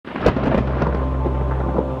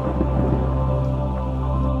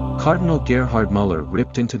Cardinal Gerhard Muller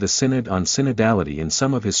ripped into the Synod on synodality in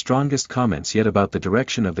some of his strongest comments yet about the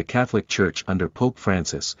direction of the Catholic Church under Pope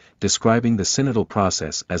Francis, describing the synodal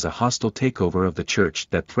process as a hostile takeover of the Church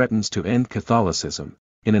that threatens to end Catholicism.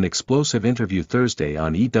 In an explosive interview Thursday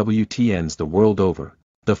on EWTN's The World Over,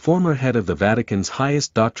 the former head of the Vatican's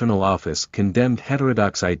highest doctrinal office condemned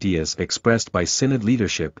heterodox ideas expressed by Synod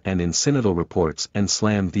leadership and in synodal reports and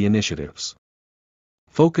slammed the initiatives.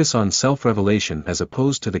 Focus on self-revelation as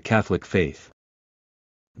opposed to the Catholic faith.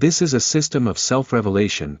 This is a system of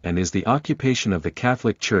self-revelation and is the occupation of the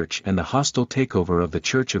Catholic Church and the hostile takeover of the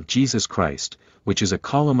Church of Jesus Christ, which is a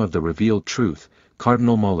column of the revealed truth,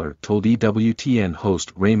 Cardinal Muller told EWTN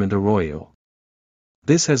host Raymond Arroyo.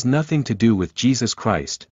 This has nothing to do with Jesus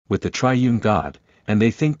Christ, with the triune God, and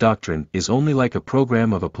they think doctrine is only like a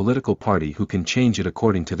program of a political party who can change it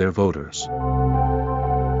according to their voters.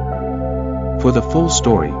 For the full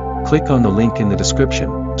story, click on the link in the description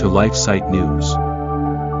to LifeSite News.